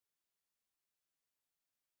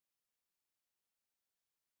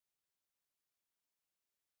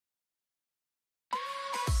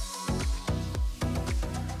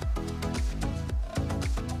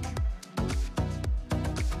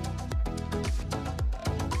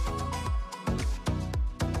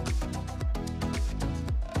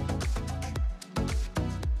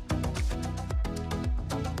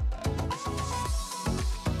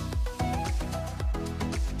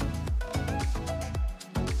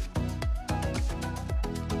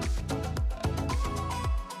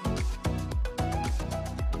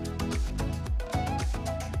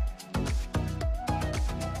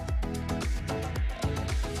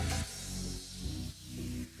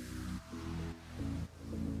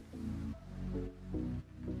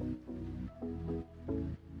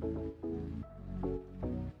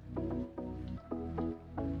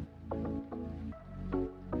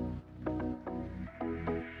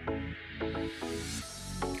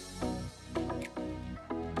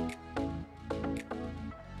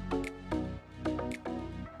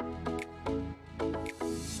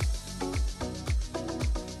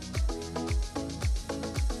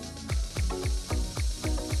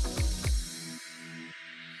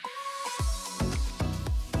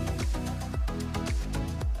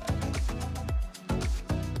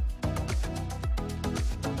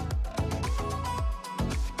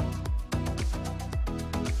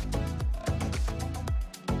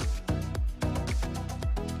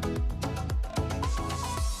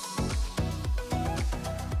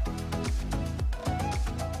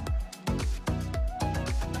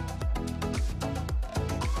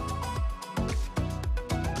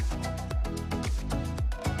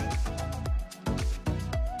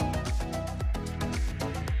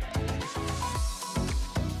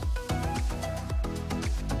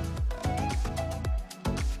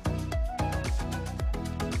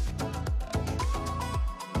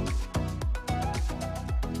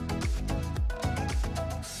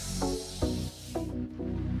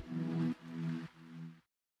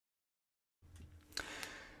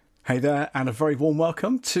Hey there, and a very warm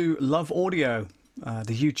welcome to Love Audio,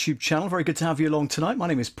 the YouTube channel. Very good to have you along tonight. My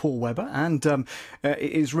name is Paul Webber, and it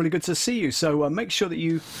is really good to see you. So make sure that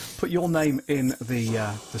you put your name in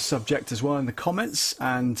the subject as well in the comments.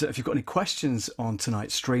 And if you've got any questions on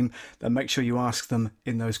tonight's stream, then make sure you ask them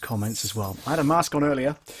in those comments as well. I had a mask on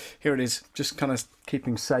earlier. Here it is, just kind of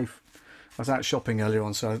keeping safe. I was out shopping earlier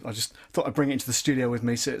on, so I just thought I'd bring it into the studio with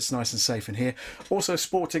me so it's nice and safe in here. Also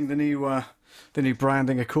sporting the new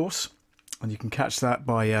branding, of course, and you can catch that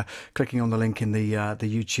by clicking on the link in the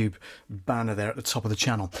YouTube banner there at the top of the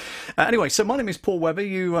channel. Anyway, so my name is Paul Webber.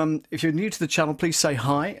 If you're new to the channel, please say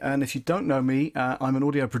hi, and if you don't know me, I'm an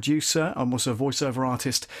audio producer. I'm also a voiceover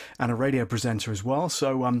artist and a radio presenter as well.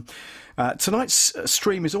 So tonight's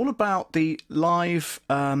stream is all about the live,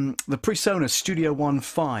 the PreSonus Studio One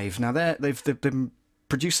 5. Now they've been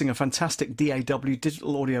producing a fantastic DAW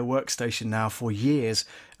digital audio workstation now for years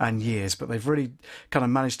and years, but they've really kind of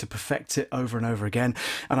managed to perfect it over and over again.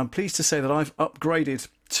 And I'm pleased to say that I've upgraded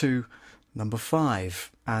to number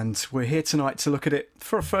 5, and we're here tonight to look at it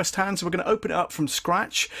for a first hand. So we're going to open it up from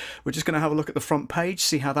scratch. We're just going to have a look at the front page,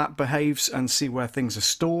 see how that behaves, and see where things are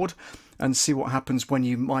stored, and see what happens when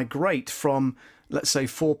you migrate from, let's say,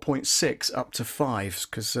 4.6 up to 5,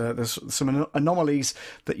 because there's some anomalies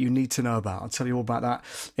that you need to know about. I'll tell you all about that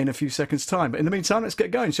in a few seconds' time. But in the meantime, let's get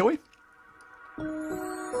going, shall we?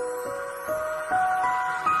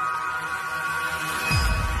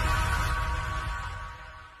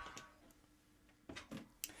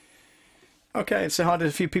 Okay, let's say hi to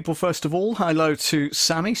a few people first of all. Hello to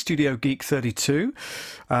Sammy, Studio Geek 32.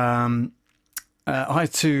 Hi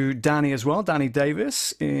to Danny as well, Danny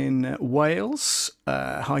Davis in Wales.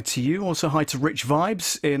 Hi to you. Also hi to Rich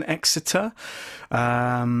Vibes in Exeter.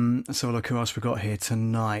 Let's have a look who else we've got here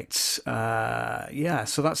tonight. Yeah,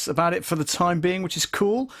 so that's about it for the time being, which is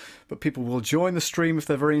cool. But people will join the stream if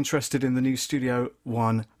they're very interested in the new Studio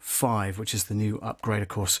One 5, which is the new upgrade, of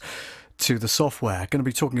course, to the software. Going to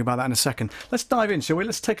be talking about that in a second. Let's dive in, shall we?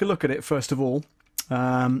 Let's take a look at it first of all.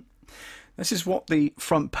 This is what the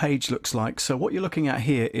front page looks like. So what you're looking at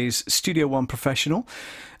here is Studio One Professional,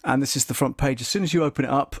 and this is the front page. As soon as you open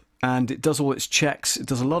it up, and it does all its checks, it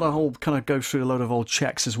does a lot of whole kind of goes through a load of old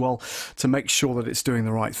checks as well to make sure that it's doing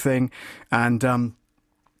the right thing, and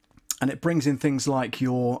it brings in things like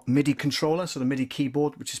your MIDI controller, so the MIDI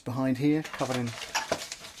keyboard, which is behind here, covered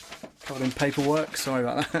in paperwork. Sorry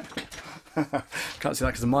about that. Can't see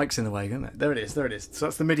that because the mic's in the way, isn't it? There it is, there it is. So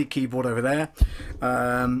that's the MIDI keyboard over there.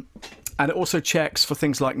 And it also checks for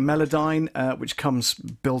things like Melodyne, which comes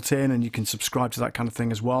built in, and you can subscribe to that kind of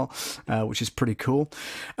thing as well, which is pretty cool.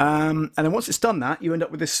 And then once it's done that, you end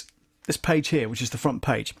up with this page here, which is the front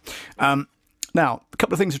page. Now, a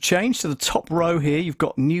couple of things have changed. So the top row here, you've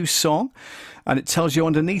got new song, and it tells you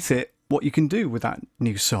underneath it what you can do with that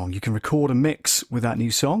new song. You can record a mix with that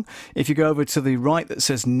new song. If you go over to the right that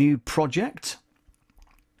says new project,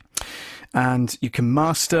 and you can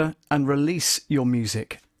master and release your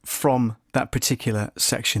music from that particular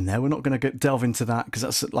section there. We're not going to delve into that because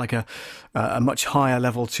that's like a much higher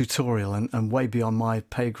level tutorial and way beyond my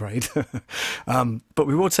pay grade. But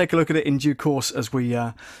we will take a look at it in due course as we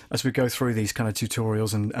go through these kind of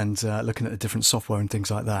tutorials and looking at the different software and things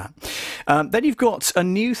like that. Then you've got a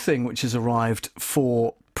new thing which has arrived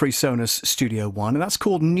for PreSonus Studio One, and that's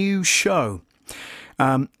called New Show.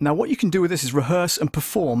 Now what you can do with this is rehearse and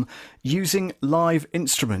perform using live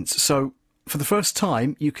instruments. So for the first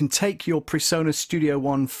time, you can take your PreSonus Studio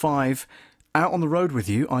One 5 out on the road with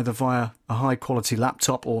you, either via a high-quality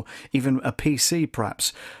laptop or even a PC,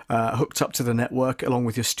 perhaps, hooked up to the network, along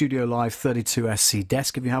with your studiolive 32SC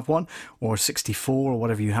desk, if you have one, or a 64, or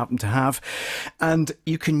whatever you happen to have. And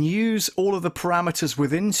you can use all of the parameters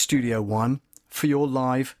within Studio One for your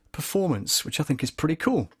live performance, which I think is pretty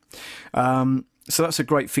cool. So that's a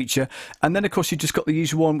great feature. And then, of course, you've just got the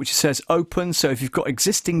usual one, which says open. So if you've got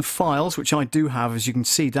existing files, which I do have, as you can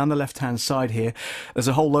see down the left-hand side here, there's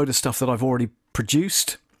a whole load of stuff that I've already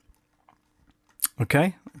produced.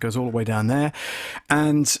 Okay, it goes all the way down there.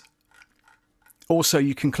 And also,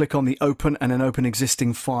 you can click on the open and then open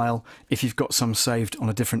existing file if you've got some saved on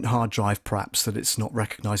a different hard drive, perhaps, that it's not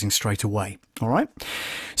recognizing straight away. All right.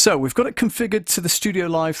 So we've got it configured to the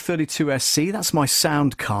studiolive 32SC. That's my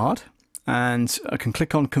sound card. And I can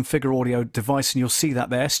click on configure audio device and you'll see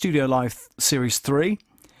that there, studiolive series 3,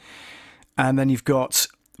 and then you've got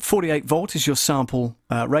 48 volt is your sample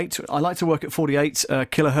rate. I like to work at 48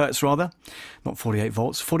 kilohertz rather, not 48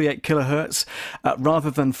 volts, 48 kilohertz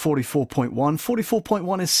rather than 44.1.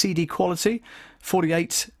 44.1 is CD quality,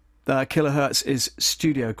 48 kilohertz is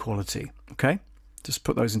studio quality. Okay, just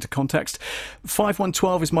put those into context.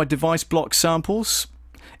 5112 is my device block samples.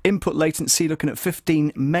 Input latency looking at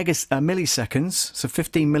 15 milliseconds, so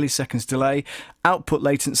 15 milliseconds delay. Output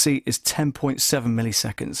latency is 10.7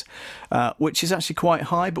 milliseconds, which is actually quite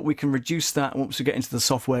high, but we can reduce that once we get into the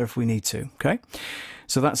software if we need to. Okay,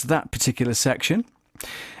 so that's that particular section.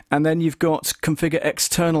 And then you've got configure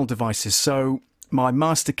external devices. So my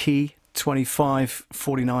master key, 25,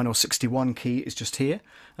 49 or 61 key is just here.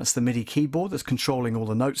 That's the MIDI keyboard that's controlling all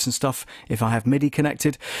the notes and stuff if I have MIDI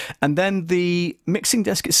connected. And then the mixing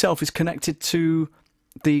desk itself is connected to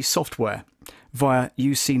the software via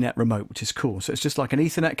UCnet remote, which is cool. So it's just like an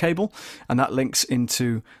Ethernet cable, and that links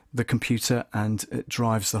into the computer and it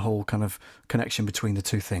drives the whole kind of connection between the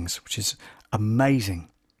two things, which is amazing.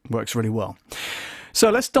 Works really well. So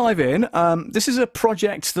let's dive in. This is a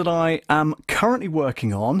project that I am currently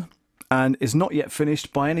working on and is not yet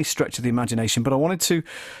finished by any stretch of the imagination, but I wanted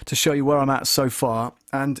to show you where I'm at so far.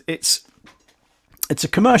 And it's a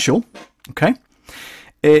commercial, okay?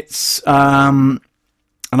 It's and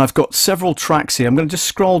I've got several tracks here. I'm going to just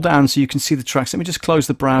scroll down so you can see the tracks. Let me just close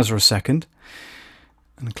the browser a second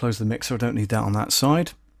and close the mixer. I don't need that on that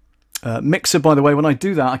side. Mixer, by the way, when I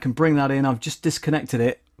do that, I can bring that in. I've just disconnected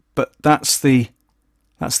it, but that's the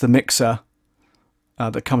mixer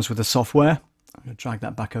that comes with the software. I'm going to drag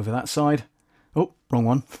that back over that side. Oh, wrong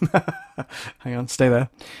one. Hang on, stay there.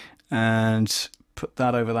 And put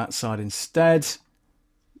that over that side instead.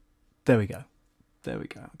 There we go. There we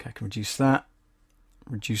go. Okay, I can reduce that,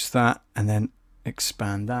 and then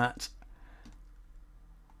expand that.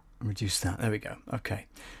 Reduce that. There we go. Okay,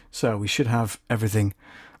 so we should have everything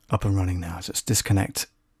up and running now. So let's disconnect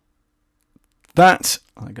that.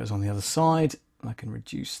 That goes on the other side. I can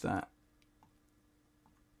reduce that.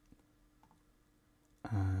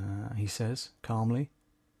 He says calmly.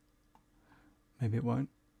 Maybe it won't.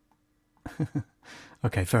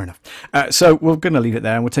 Okay, fair enough. So we're going to leave it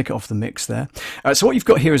there and we'll take it off the mix there. So what you've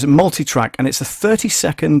got here is a multi-track, and it's a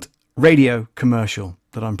 30-second radio commercial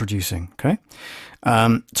that I'm producing. Okay.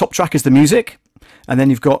 Top track is the music, and then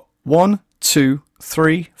you've got 1, 2,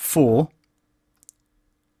 3, 4,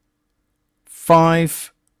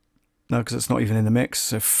 5. No, because it's not even in the mix.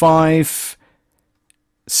 So 5,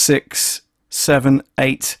 6, 7,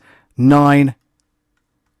 8, 9,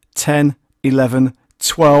 10, 11,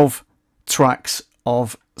 12 tracks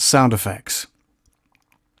of sound effects.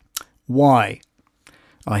 Why?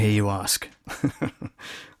 I hear you ask.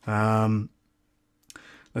 Let's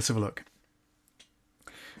have a look.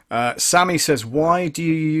 Sammy says, why do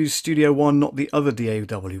you use Studio One, not the other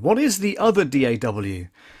DAW? What is the other DAW?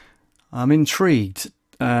 I'm intrigued.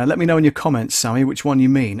 Let me know in your comments, Sammy, which one you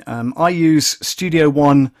mean. I use Studio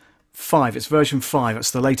One 5. It's version 5.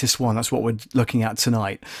 That's the latest one. That's what we're looking at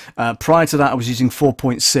tonight. Prior to that, I was using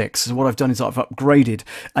 4.6. So what I've done is I've upgraded,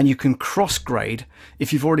 and you can cross-grade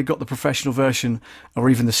if you've already got the professional version or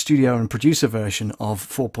even the studio and producer version of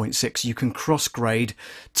 4.6. You can cross-grade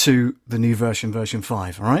to the new version, version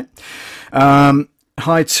 5. All right.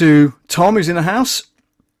 Hi to Tom, who's in the house.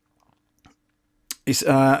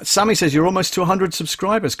 Sammy says you're almost to 100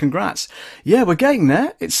 subscribers. Congrats. Yeah, we're getting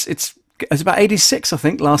there. It's about 86, I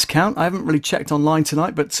think, last count. I haven't really checked online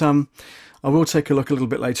tonight, but I will take a look a little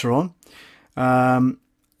bit later on.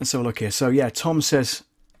 Let's have a look here. So yeah, Tom says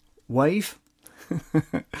wave.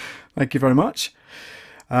 Thank you very much.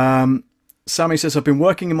 Sammy says I've been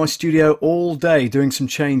working in my studio all day doing some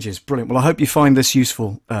changes. Brilliant. Well, I hope you find this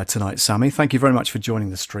useful tonight, Sammy. Thank you very much for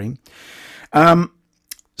joining the stream.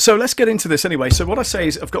 So let's get into this anyway. So what I say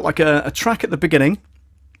is I've got like a track at the beginning.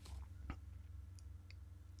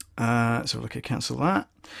 So look at cancel that.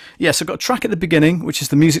 Yes, I've got a track at the beginning, which is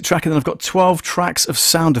the music track, and then I've got 12 tracks of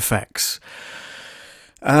sound effects.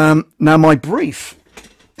 Now my brief,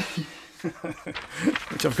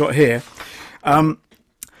 which I've got here,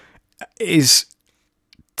 is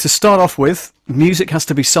to start off with, music has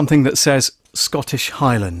to be something that says Scottish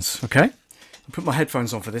Highlands. Okay, I'll put my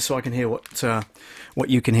headphones on for this so I can hear what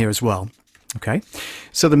you can hear as well. Okay,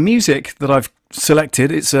 so the music that I've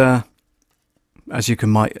selected, it's as you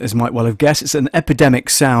might well have guessed, it's an Epidemic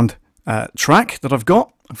sound track that I've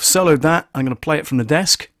got. I've soloed that. I'm going to play it from the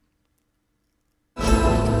desk.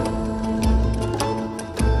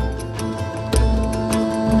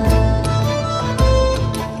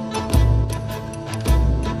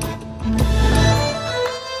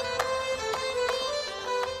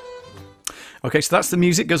 Okay, so that's the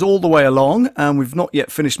music, goes all the way along, and we've not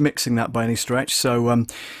yet finished mixing that by any stretch. So, in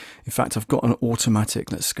fact, I've got an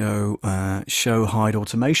automatic. Let's go show hide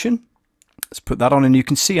automation. Let's put that on, and you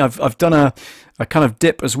can see I've done a kind of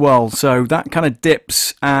dip as well. So that kind of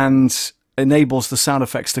dips and enables the sound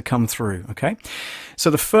effects to come through. Okay,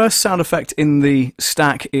 so the first sound effect in the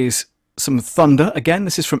stack is some thunder. Again,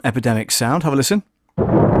 this is from Epidemic Sound. Have a listen.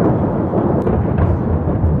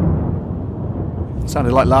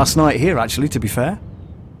 Sounded like last night here, actually, to be fair.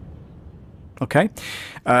 Okay,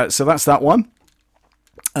 so that's that one.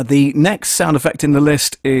 The next sound effect in the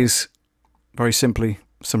list is very simply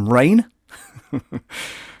some rain.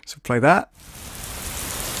 So play that.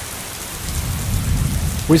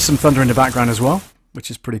 With some thunder in the background as well, which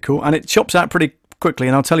is pretty cool. And it chops out pretty quickly,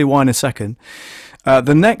 and I'll tell you why in a second.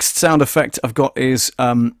 The next sound effect I've got is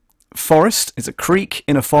forest. It's a creek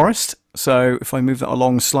in a forest. So if I move that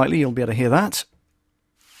along slightly, you'll be able to hear that.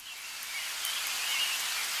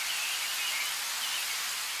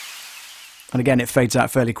 And again, it fades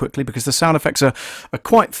out fairly quickly because the sound effects are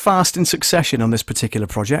quite fast in succession on this particular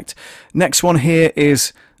project. Next one here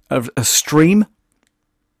is a stream.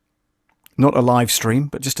 Not a live stream,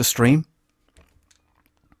 but just a stream.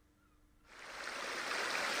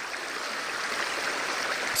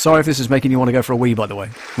 Sorry if this is making you want to go for a wee, by the way.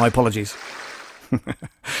 My apologies.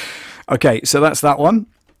 Okay, so that's that one.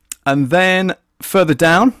 And then further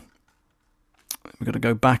down, we've got to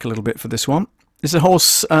go back a little bit for this one. There's a whole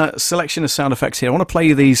selection of sound effects here. I want to play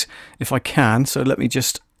you these if I can, so let me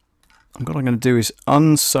just... What I'm going to do is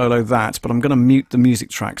unsolo that, but I'm going to mute the music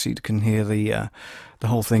track so you can hear the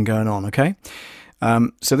whole thing going on, okay?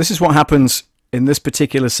 So this is what happens in this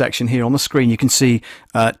particular section here on the screen. You can see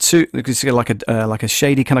two, you can see like a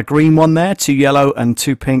shady kind of green one there, 2 yellow and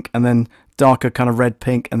 2 pink, and then darker kind of red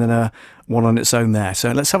pink, and then one on its own there.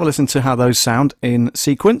 So let's have a listen to how those sound in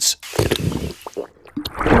sequence.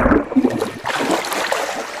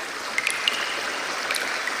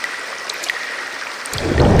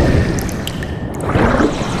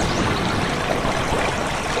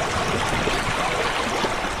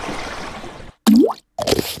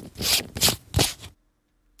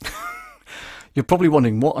 You're probably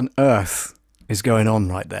wondering what on earth is going on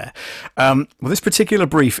right there. Well, this particular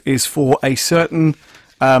brief is for a certain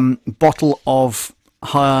bottle of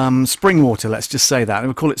spring water. Let's just say that, and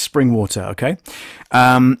we'll call it spring water, okay?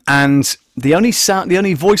 And the only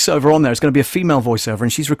voiceover on there is going to be a female voiceover,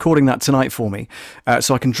 and she's recording that tonight for me,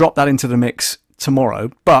 so I can drop that into the mix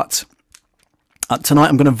tomorrow. But tonight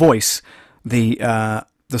I'm going to voice the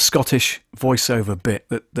Scottish voiceover bit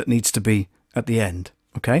that needs to be at the end.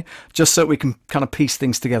 Okay, just so we can kind of piece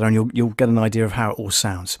things together, and you'll get an idea of how it all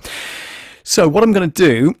sounds. So what I'm going to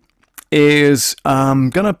do is I'm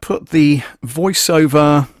going to put the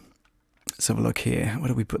voiceover. Let's have a look here. Where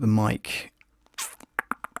do we put the mic?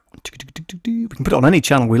 We can put it on any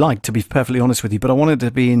channel we like, to be perfectly honest with you, but I want it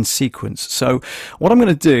to be in sequence. So what I'm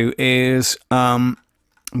going to do is I'm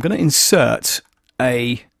going to insert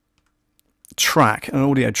a track, an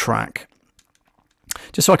audio track,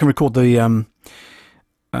 just so I can record the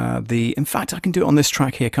in fact, I can do it on this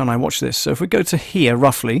track here, can't I? Watch this. So if we go to here,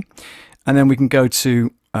 roughly, and then we can go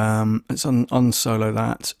to, let's unsolo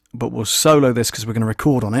that, but we'll solo this because we're going to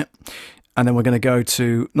record on it. And then we're going to go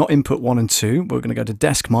to, not input 1 and 2, we're going to go to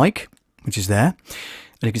desk mic, which is there.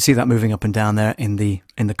 And you can see that moving up and down there in the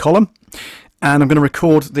column. And I'm going to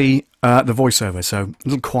record the voiceover. So a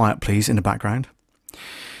little quiet, please, in the background.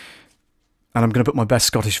 And I'm going to put my best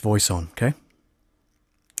Scottish voice on, okay?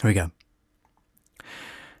 Here we go.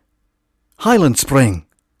 Highland Spring,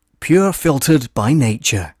 pure filtered by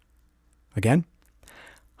nature. Again.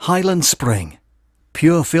 Highland Spring,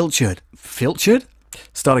 pure filtered. Filtered?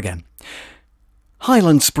 Start again.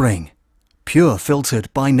 Highland Spring, pure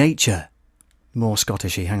filtered by nature. More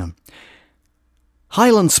Scottishy, hang on.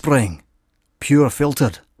 Highland Spring, pure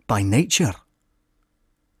filtered by nature.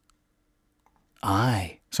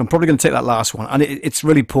 Aye. So I'm probably going to take that last one. And it's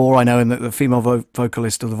really poor, I know, and the female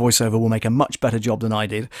vocalist of the voiceover will make a much better job than I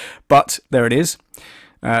did. But there it is.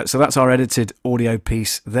 So that's our edited audio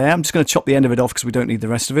piece there. I'm just going to chop the end of it off because we don't need the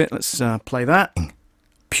rest of it. Let's play that.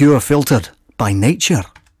 Pure filtered by nature.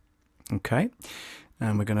 Okay.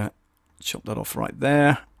 And we're going to chop that off right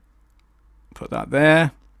there. Put that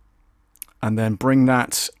there. And then bring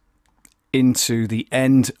that into the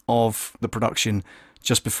end of the production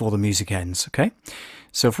just before the music ends. Okay.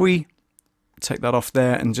 So if we take that off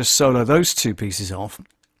there and just solo those two pieces off,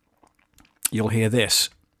 you'll hear this.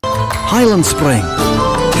 Highland Spring,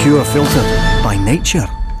 pure filtered by nature.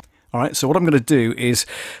 All right, so what I'm going to do is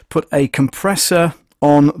put a compressor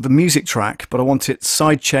on the music track, but I want it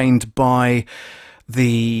side-chained by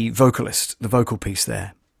the vocalist, the vocal piece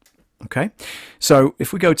there. Okay, so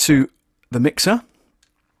if we go to the mixer,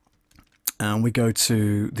 and we go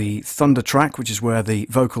to the thunder track, which is where the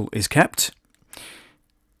vocal is kept,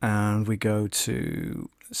 and we go to,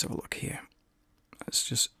 let's have a look here. Let's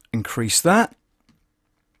just increase that.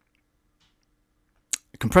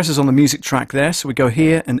 compressor's on the music track there, so we go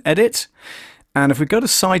here and edit, and if we go to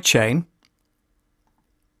sidechain,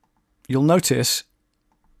 you'll notice,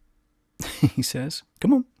 he says,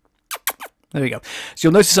 come on, there we go. So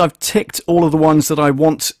you'll notice I've ticked all of the ones that I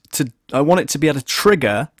want it to be able to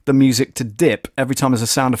trigger the music to dip every time there's a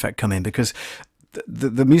sound effect come in, because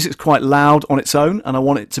the music's quite loud on its own, and I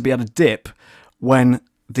want it to be able to dip when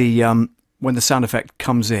the sound effect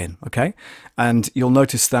comes in, okay? And you'll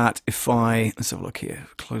notice that if let's have a look here,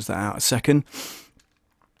 close that out a second,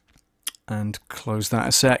 and close that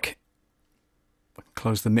a sec,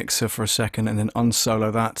 close the mixer for a second, and then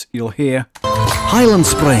unsolo that, you'll hear Highland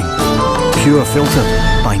Spring, pure filter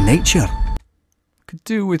by nature. Could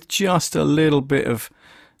do with just a little bit of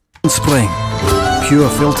Spring, pure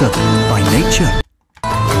filter by nature.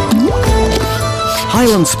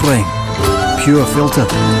 Highland Spring, pure filter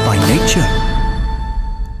by nature.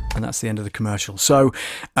 And that's the end of the commercial. So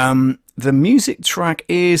the music track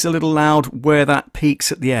is a little loud where that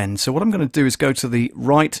peaks at the end. So what I'm going to do is go to the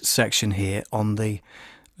right section here on the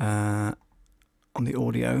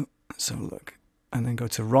audio. So look, and then go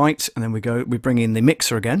to right, and then we bring in the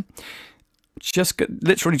mixer again.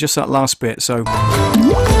 Literally just that last bit. So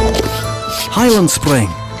Highland Spring,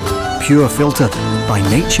 pure filter by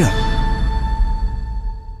nature.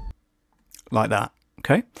 Like that,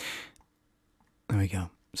 okay? There we go.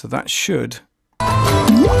 So that should...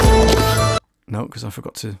 No, because I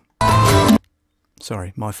forgot to...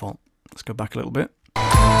 Sorry, my fault. Let's go back a little bit.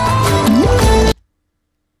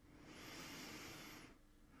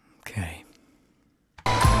 Okay.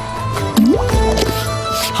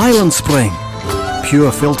 Highland Spring,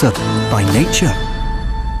 pure filter by nature.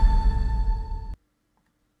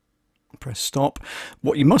 Press stop.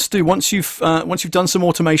 What you must do once you've done some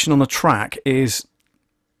automation on the track is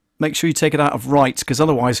make sure you take it out of right, because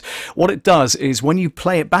otherwise what it does is when you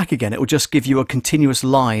play it back again, it will just give you a continuous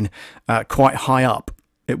line quite high up.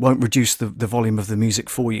 It won't reduce the volume of the music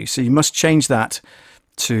for you. So you must change that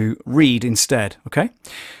to read instead, okay?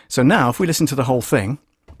 So now if we listen to the whole thing,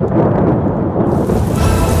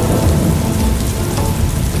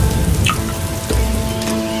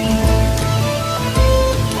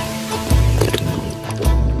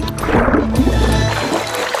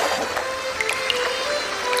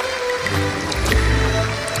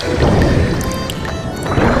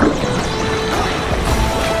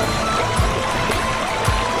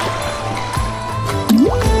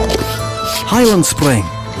 Highland Spring,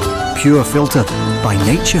 pure filter by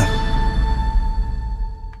nature.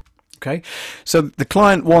 Okay, so the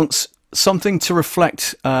client wants something to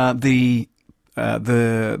reflect the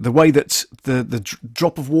way that the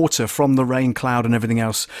drop of water from the rain cloud and everything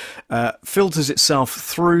else filters itself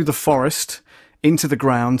through the forest into the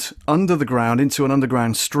ground, under the ground, into an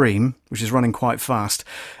underground stream, which is running quite fast,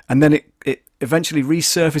 and then it eventually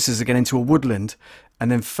resurfaces again into a woodland,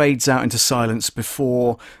 and then fades out into silence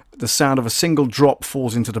before the sound of a single drop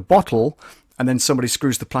falls into the bottle, and then somebody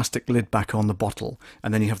screws the plastic lid back on the bottle,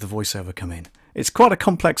 and then you have the voiceover come in. It's quite a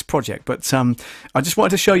complex project, but I just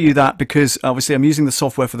wanted to show you that because obviously I'm using the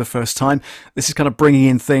software for the first time. This is kind of bringing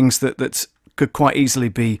in things that could quite easily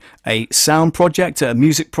be a sound project, a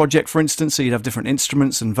music project, for instance, so you'd have different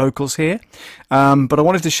instruments and vocals here. But I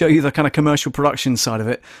wanted to show you the kind of commercial production side of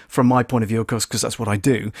it from my point of view, of course, because that's what I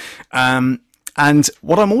do. And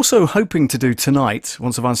what I'm also hoping to do tonight,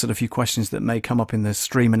 once I've answered a few questions that may come up in the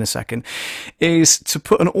stream in a second, is to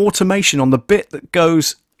put an automation on the bit that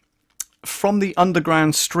goes from the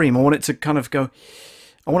underground stream. I want it to kind of go,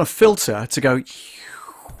 I want a filter to go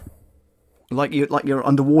like you're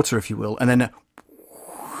underwater, if you will, and then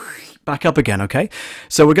back up again, okay?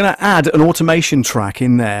 So we're going to add an automation track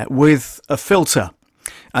in there with a filter,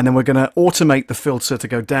 and then we're going to automate the filter to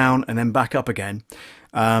go down and then back up again.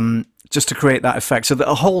 Just to create that effect, so that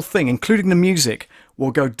the whole thing, including the music,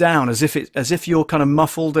 will go down as if you're kind of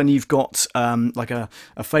muffled and you've got like a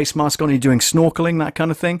face mask on and you're doing snorkeling, that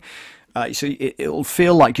kind of thing. So it'll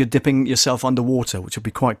feel like you're dipping yourself underwater, which will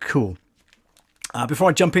be quite cool. Before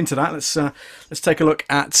I jump into that, let's take a look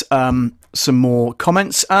at some more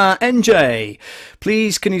comments. NJ,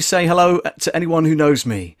 please can you say hello to anyone who knows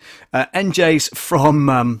me? NJ's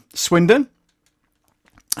from Swindon.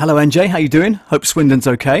 Hello NJ, how you doing? Hope Swindon's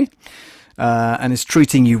okay and is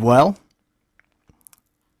treating you well.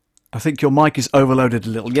 I think your mic is overloaded a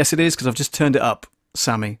little. Yes, it is, because I've just turned it up.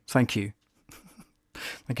 Sammy, thank you.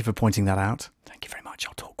 Thank you for pointing that out. Thank you very much.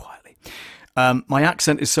 I'll talk quietly. My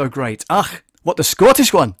accent is so great. Ach, what, the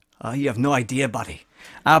Scottish one? You have no idea, buddy.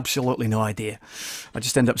 Absolutely no idea. I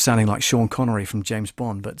just end up sounding like Sean Connery from James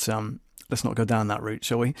Bond, but let's not go down that route,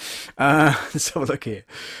 shall we? Let's have a look here.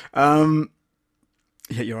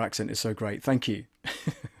 Yeah, your accent is so great. Thank you.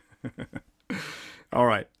 All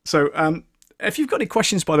right. So if you've got any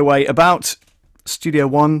questions, by the way, about Studio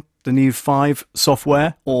One, the new 5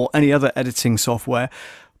 software, or any other editing software,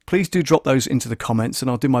 please do drop those into the comments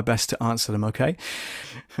and I'll do my best to answer them, okay?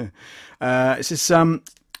 It says,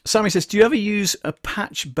 Sammy says, do you ever use a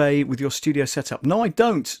patch bay with your studio setup? No, I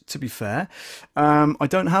don't, to be fair. I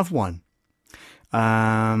don't have one.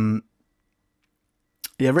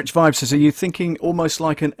 Yeah, Rich Vibe says, are you thinking almost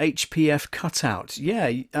like an HPF cutout?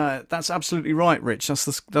 Yeah, that's absolutely right, Rich.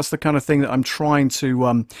 That's the kind of thing that I'm trying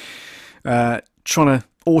to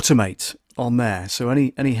automate on there. So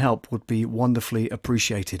any help would be wonderfully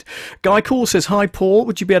appreciated. Guy Cool says, hi Paul,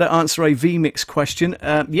 would you be able to answer a vMix question?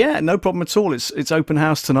 Yeah, no problem at all. It's open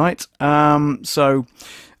house tonight. So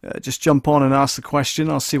just jump on and ask the question.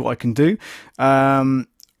 I'll see what I can do.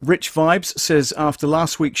 Rich Vibes says, after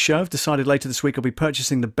last week's show, I've decided later this week I'll be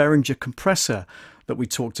purchasing the Behringer compressor that we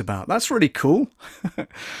talked about. That's really cool.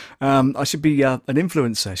 I should be an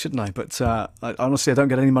influencer, shouldn't I? But honestly, I don't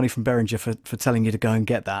get any money from Behringer for telling you to go and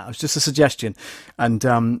get that. It was just a suggestion. And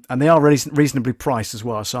they are reasonably priced as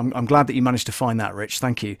well. So I'm glad that you managed to find that, Rich.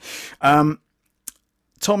 Thank you. Tom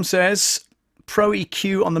says, Pro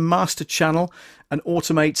EQ on the master channel and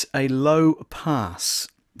automate a low pass.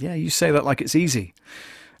 Yeah, you say that like it's easy.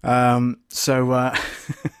 So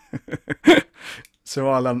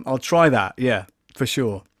I'll try that. Yeah, for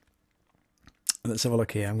sure. Let's have a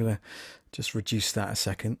look here. I'm going to just reduce that a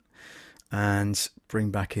second and bring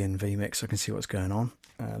back in vMix so I can see what's going on.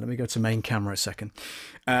 Let me go to main camera a second.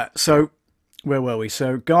 So where were we?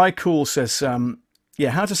 So Guy Cool says, yeah,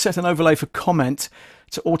 how to set an overlay for comment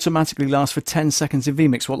to automatically last for 10 seconds in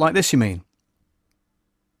vMix. What, like this you mean?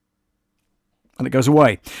 And it goes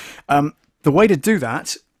away. The way to do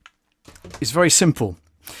that is very simple.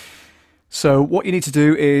 So what you need to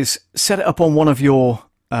do is set it up on one of your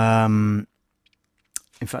in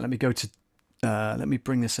fact, let me go to let me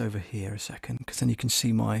bring this over here a second, because then you can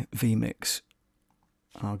see my vMix.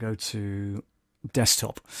 I'll go to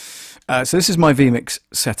desktop. So this is my vMix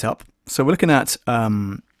setup. So we're looking at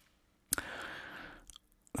logos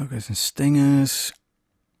and stingers.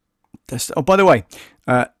 Oh, by the way,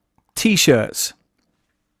 t-shirts.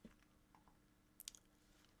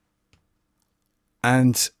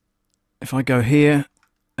 And if I go here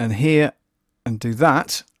and do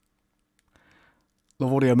that,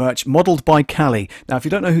 Love Audio merch, modelled by Callie. Now, if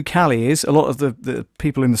you don't know who Callie is, a lot of the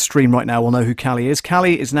people in the stream right now will know who Callie is.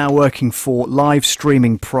 Callie is now working for Live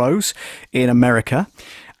Streaming Pros in America.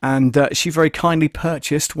 And she very kindly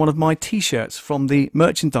purchased one of my t-shirts from the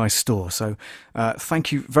merchandise store. So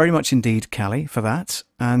thank you very much indeed, Callie, for that.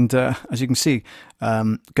 And as you can see,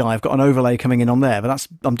 Guy, I've got an overlay coming in on there. But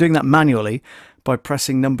I'm doing that manually by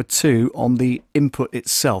pressing number 2 on the input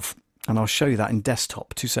itself. And I'll show you that in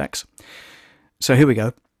desktop. 2 secs. So here we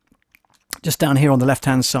go. Just down here on the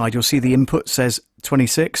left-hand side, you'll see the input says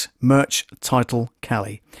 26, merch, title,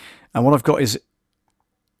 Callie. And what I've got is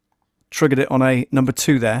triggered it on a number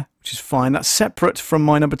 2 there, which is fine. That's separate from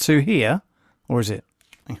my number 2 here, or is it?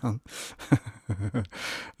 Hang on.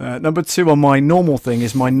 Number 2 on my normal thing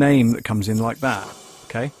is my name that comes in like that.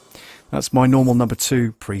 Okay, that's my normal number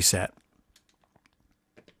 2 preset.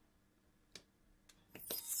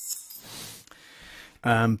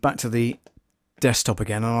 Back to the desktop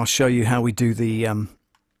again, and I'll show you how we do the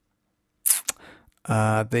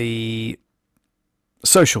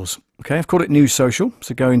socials. Okay, I've called it New Social.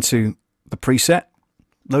 So go into the preset,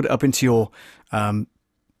 load it up into your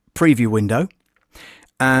preview window,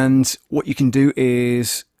 and what you can do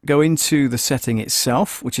is go into the setting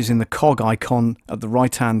itself, which is in the cog icon at the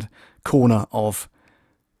right hand corner of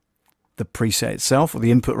the preset itself, or the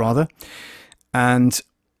input rather, and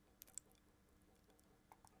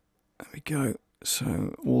there we go.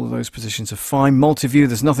 So all of those positions are fine. Multi-view,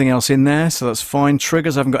 there's nothing else in there, so that's fine.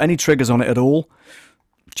 Triggers, I haven't got any triggers on it at all.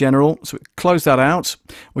 General, so we close that out.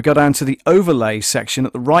 We go down to the overlay section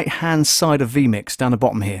at the right hand side of vMix, down the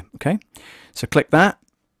bottom here. Okay, so click that,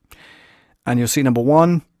 and you'll see number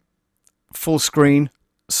 1, full screen,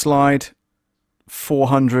 slide,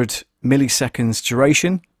 400 milliseconds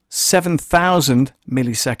duration, 7,000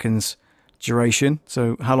 milliseconds duration,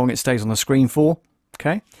 so how long it stays on the screen for.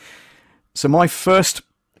 Okay, so my first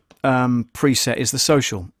preset is the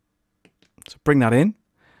social. So bring that in.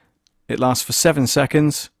 It lasts for 7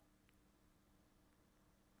 seconds.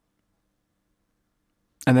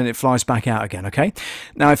 And then it flies back out again, okay?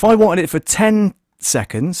 Now, if I wanted it for 10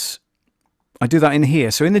 seconds, I do that in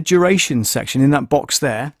here. So in the duration section, in that box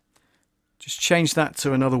there, just change that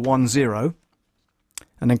to another 10,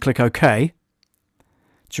 and then click OK.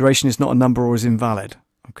 Duration is not a number or is invalid.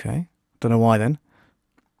 Okay, don't know why then.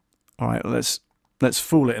 All right, let's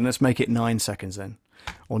fool it and let's make it 9 seconds then,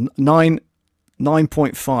 or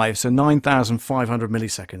 9.5, so 9,500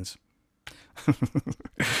 milliseconds.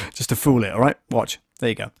 Just to fool it. All right, watch. There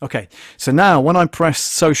you go. Okay, so now when I press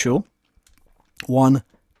social, 1,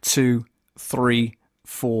 2, 3,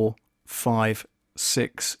 4, 5,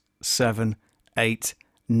 6, 7, 8,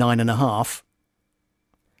 9.5.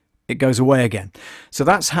 It goes away again. So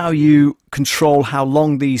that's how you control how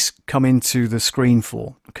long these come into the screen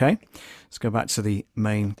for. Okay, let's go back to the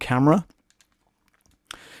main camera.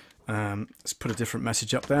 Let's put a different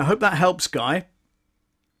message up there. I hope that helps, Guy.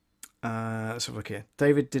 Let's have a look here.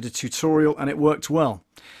 David did a tutorial and it worked well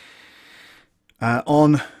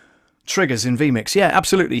on triggers in vMix. Yeah,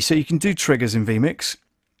 absolutely. So you can do triggers in vMix.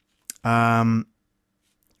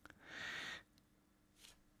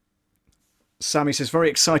 Sammy says, very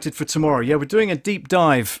excited for tomorrow. Yeah, we're doing a deep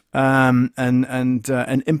dive and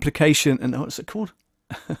an implication. And what's it called?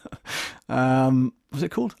 What's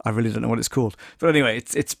it called? I really don't know what it's called. But anyway,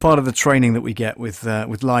 it's part of the training that we get with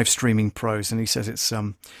live streaming pros. And he says it's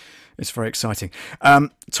very exciting.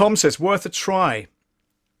 Tom says, worth a try.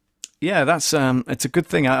 Yeah, that's it's a good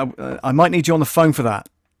thing. I might need you on the phone for that.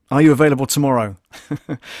 Are you available tomorrow?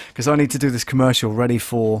 Because I need to do this commercial ready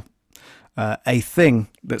for a thing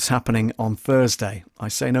that's happening on Thursday. I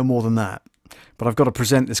say no more than that, but I've got to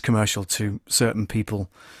present this commercial to certain people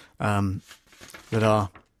that are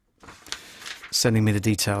sending me the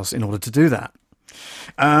details in order to do that.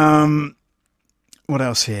 What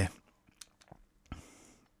else here?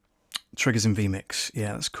 Triggers in vMix.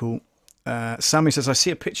 Yeah, that's cool. Sammy says, I see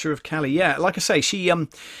a picture of Callie. Yeah, like I say, she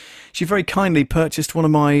very kindly purchased one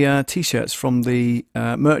of my t-shirts from the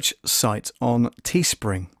merch site on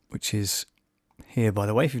Teespring, which is here, by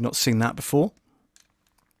the way, if you've not seen that before.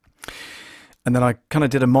 And then I kind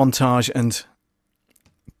of did a montage and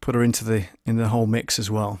put her into the whole mix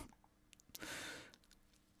as well,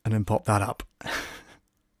 and then pop that up,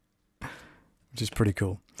 which is pretty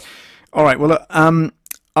cool. All right, well, look, I'm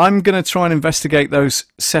going to try and investigate those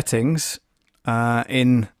settings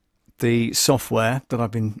in the software that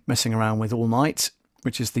I've been messing around with all night,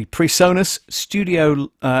 which is the PreSonus Studio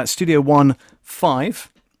One 5.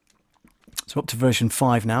 So up to version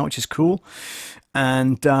 5 now, which is cool.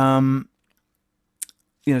 And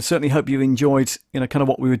you know, certainly hope you enjoyed, you know, kind of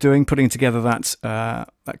what we were doing, putting together that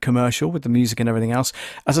that commercial with the music and everything else.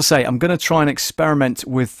 As I say, I'm going to try and experiment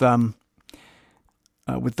with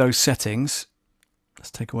those settings.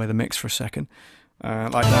 Let's take away the mix for a second,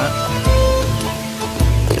 like that.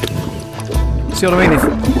 See what I mean?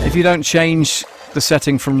 If you don't change the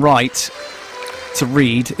setting from right to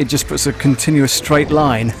read, it just puts a continuous straight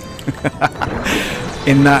line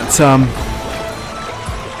in that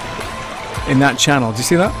channel. Do you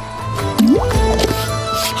see that?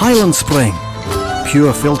 Highland Spring,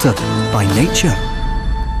 pure filter by nature.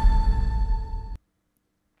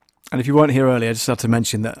 And if you weren't here earlier, I just had to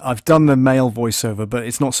mention that I've done the male voiceover, but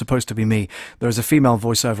it's not supposed to be me. There is a female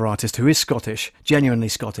voiceover artist who is Scottish, genuinely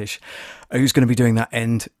Scottish, who's going to be doing that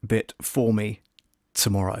end bit for me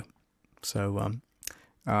tomorrow. So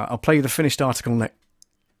I'll play you the finished article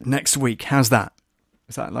next week. How's that?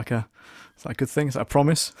 Is that like a good thing? Is that a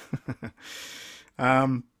promise? Let's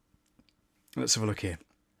have a look here.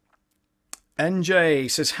 NJ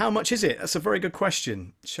says, how much is it? That's a very good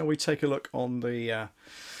question. Shall we take a look on the...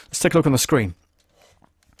 let's take a look on the screen.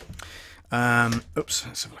 Oops,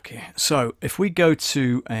 let's have a look here. So if we go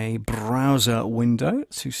to a browser window,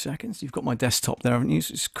 2 seconds. You've got my desktop there, haven't you?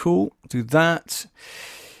 It's cool. Do that.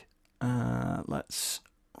 Let's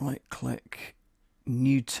right-click,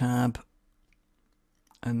 new tab,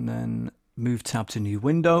 and then move tab to new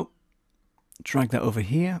window. Drag that over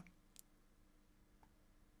here,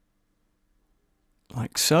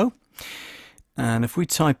 like so. And if we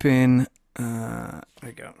type in, there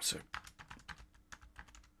we go, so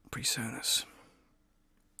PreSonus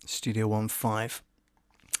Studio One 5.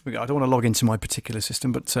 I don't want to log into my particular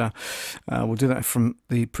system, but we'll do that from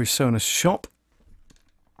the PreSonus shop.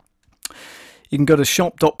 You can go to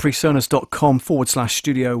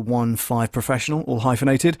shop.presonus.com/Studio One 5 Professional, all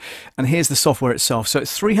hyphenated, and here's the software itself. So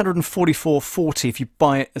it's $344.40 if you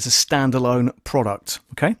buy it as a standalone product.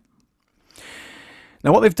 Okay.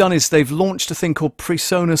 Now what they've done is they've launched a thing called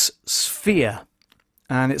PreSonus Sphere,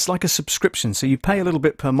 and it's like a subscription. So you pay a little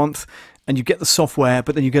bit per month, and you get the software,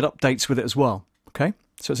 but then you get updates with it as well. Okay.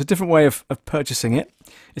 So it's a different way of purchasing it.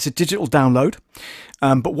 It's a digital download,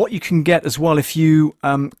 but what you can get as well if you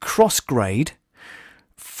cross-grade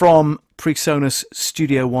from PreSonus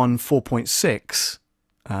Studio One 4.6,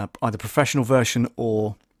 either professional version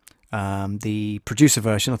or the producer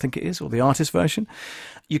version, I think it is, or the artist version,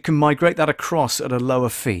 you can migrate that across at a lower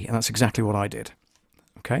fee, and that's exactly what I did.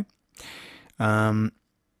 Okay, and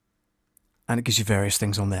it gives you various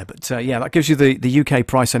things on there, but yeah, that gives you the UK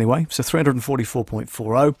price anyway. So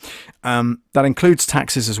 344.40. That includes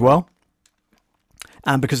taxes as well,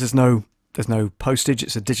 and because there's no postage,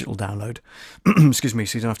 it's a digital download. Excuse me,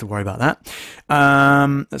 so you don't have to worry about that.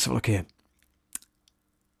 Let's have a look here.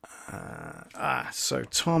 So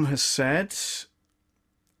Tom has said,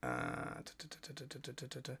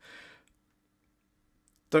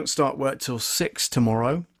 don't start work till 6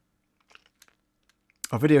 tomorrow.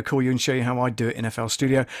 I'll video call you and show you how I do it in FL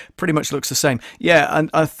Studio. Pretty much looks the same. Yeah, and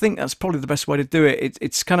I think that's probably the best way to do it.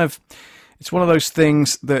 It's kind of, it's one of those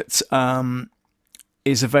things that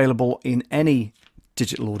is available in any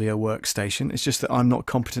digital audio workstation. It's just that I'm not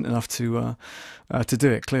competent enough to do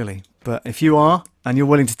it, clearly. But if you are, and you're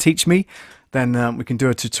willing to teach me, then we can do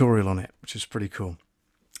a tutorial on it, which is pretty cool.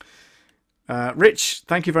 Rich,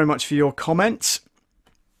 thank you very much for your comments.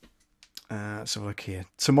 Let's have a look here.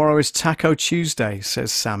 Tomorrow is Taco Tuesday,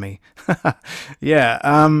 says Sammy.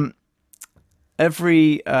 Yeah,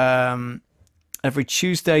 every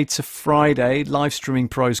Tuesday to Friday, live streaming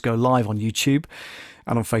pros go live on YouTube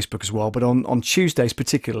and on Facebook as well. But on Tuesdays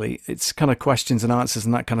particularly, it's kind of questions and answers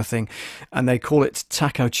and that kind of thing. And they call it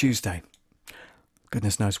Taco Tuesday.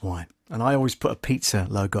 Goodness knows why. And I always put a pizza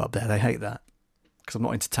logo up there. They hate that because I'm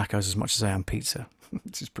not into tacos as much as I am pizza,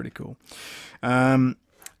 which is pretty cool.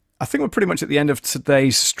 I think we're pretty much at the end of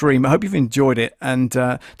today's stream. I hope you've enjoyed it, and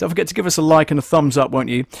don't forget to give us a like and a thumbs up, won't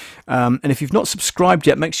you? And if you've not subscribed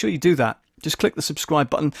yet, make sure you do that. Just click the subscribe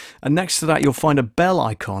button, and next to that you'll find a bell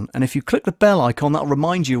icon, and if you click the bell icon, that'll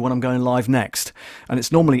remind you when I'm going live next, and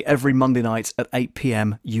it's normally every Monday night at 8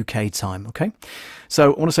 PM UK time. Okay,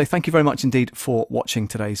 so I want to say thank you very much indeed for watching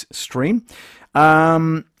today's stream,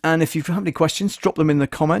 and if you have any questions, drop them in the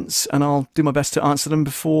comments and I'll do my best to answer them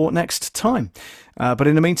before next time. But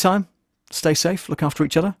in the meantime, stay safe, look after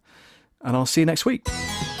each other, and I'll see you next week.